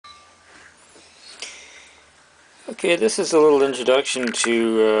Okay, this is a little introduction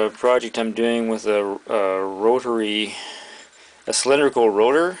to a project I'm doing with a cylindrical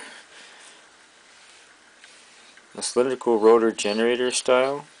rotor, a cylindrical rotor generator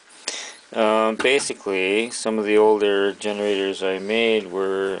style. Basically, some of the older generators I made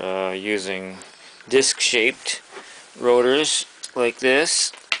were using disc-shaped rotors like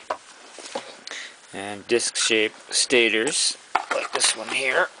this, and disc-shaped stators like this one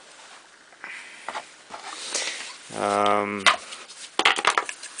here.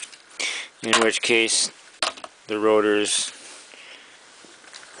 In which case the rotors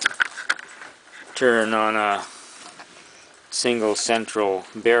turn on a single central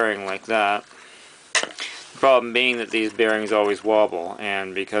bearing like that. The problem being that these bearings always wobble,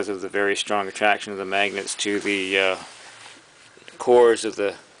 and because of the very strong attraction of the magnets to the cores of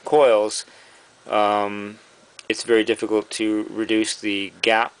the coils, it's very difficult to reduce the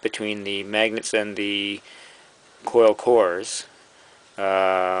gap between the magnets and the coil cores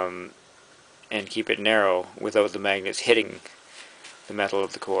and keep it narrow without the magnets hitting the metal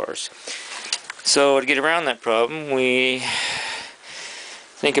of the cores. So to get around that problem, we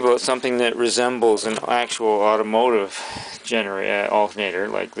think about something that resembles an actual automotive alternator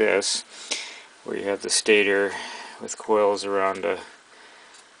like this, where you have the stator with coils around a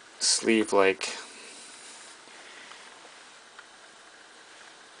sleeve-like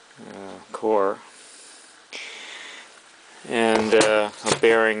core, and a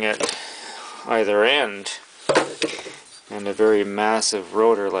bearing at either end, and a very massive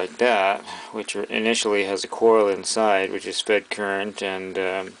rotor like that, which initially has a coil inside which is fed current and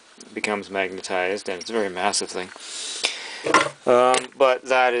becomes magnetized, and it's a very massive thing. But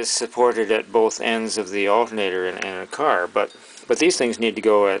that is supported at both ends of the alternator in a car, but these things need to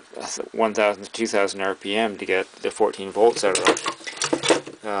go at 1,000 to 2,000 RPM to get the 14 volts out of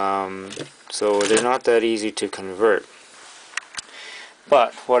them. So they're not that easy to convert.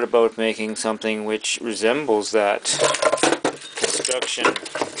 But what about making something which resembles that construction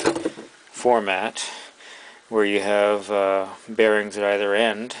format, where you have bearings at either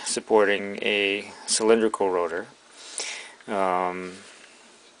end supporting a cylindrical rotor,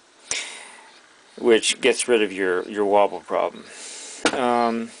 which gets rid of your wobble problem.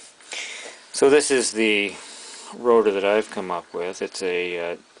 So this is the rotor that I've come up with. It's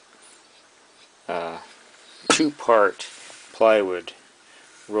a two-part plywood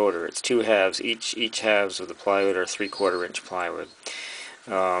rotor. It's two halves. Each halves of the plywood are 3/4 inch plywood.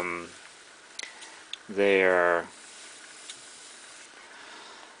 They are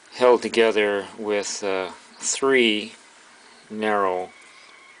held together with three narrow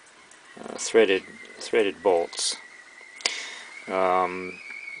threaded bolts.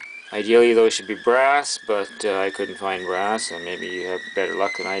 Ideally those should be brass, but I couldn't find brass, and maybe you have better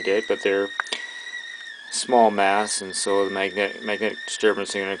luck than I did, but they're small mass, and so the magnetic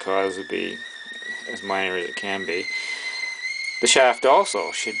disturbance they're going to cause would be as minor as it can be. The shaft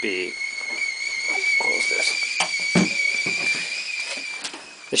also should be, close this.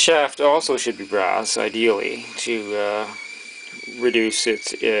 The shaft also should be brass, ideally, to reduce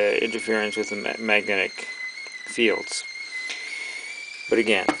its interference with the magnetic fields. But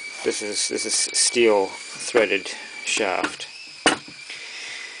again, this is steel threaded shaft.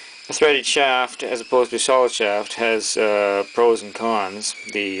 A threaded shaft, as opposed to a solid shaft, has pros and cons.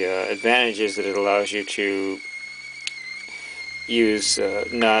 The advantage is that it allows you to use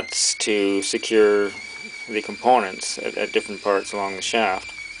nuts to secure the components at different parts along the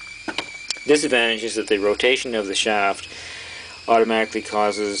shaft. Disadvantage is that the rotation of the shaft automatically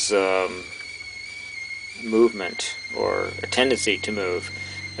causes movement, or a tendency to move,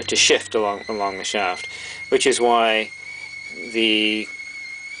 to shift along the shaft, which is why the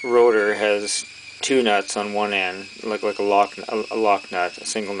rotor has two nuts on one end, like a lock nut, a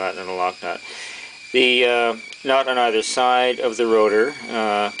single nut and a lock nut. The nut on either side of the rotor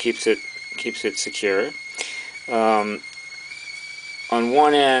keeps it secure. On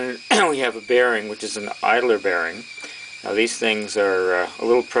one end we have a bearing, which is an idler bearing. Now these things are a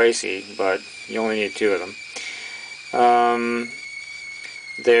little pricey, but you only need two of them.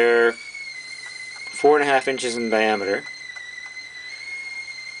 They're 4.5 inches in diameter.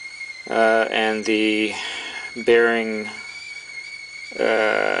 And the bearing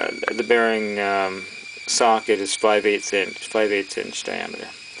socket is 5/8 inch diameter.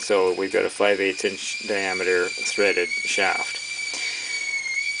 So we've got a 5/8 inch diameter threaded shaft.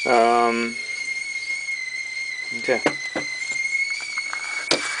 Okay.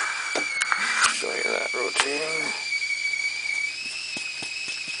 Show you that rotating.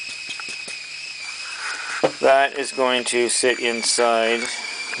 That is going to sit inside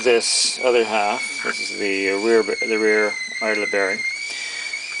this other half. This is the rear idler bearing,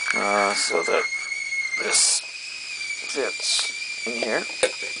 so that this fits in here.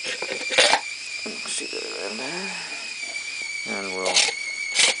 See that in there, and we'll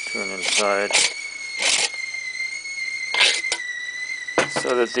turn inside so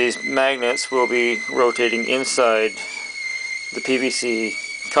that these magnets will be rotating inside the PVC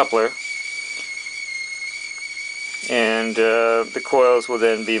coupler, and the coils will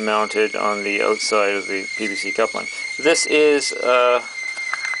then be mounted on the outside of the PVC coupling. This is a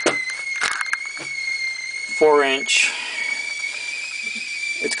 4-inch,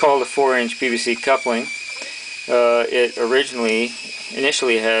 it's called a 4-inch PVC coupling. It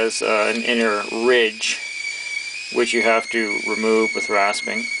initially has an inner ridge which you have to remove with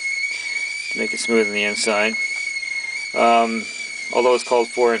rasping to make it smooth on the inside. Although it's called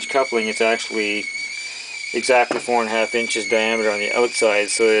 4-inch coupling, it's actually exactly 4.5 inches diameter on the outside,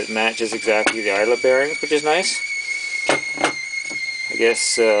 so it matches exactly the idler bearings, which is nice. I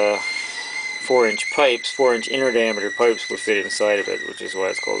guess 4-inch pipes, 4-inch inner diameter pipes will fit inside of it, which is why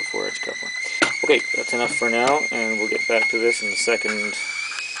it's called a 4-inch coupling. Okay, that's enough for now, and we'll get back to this in the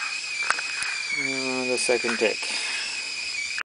second take.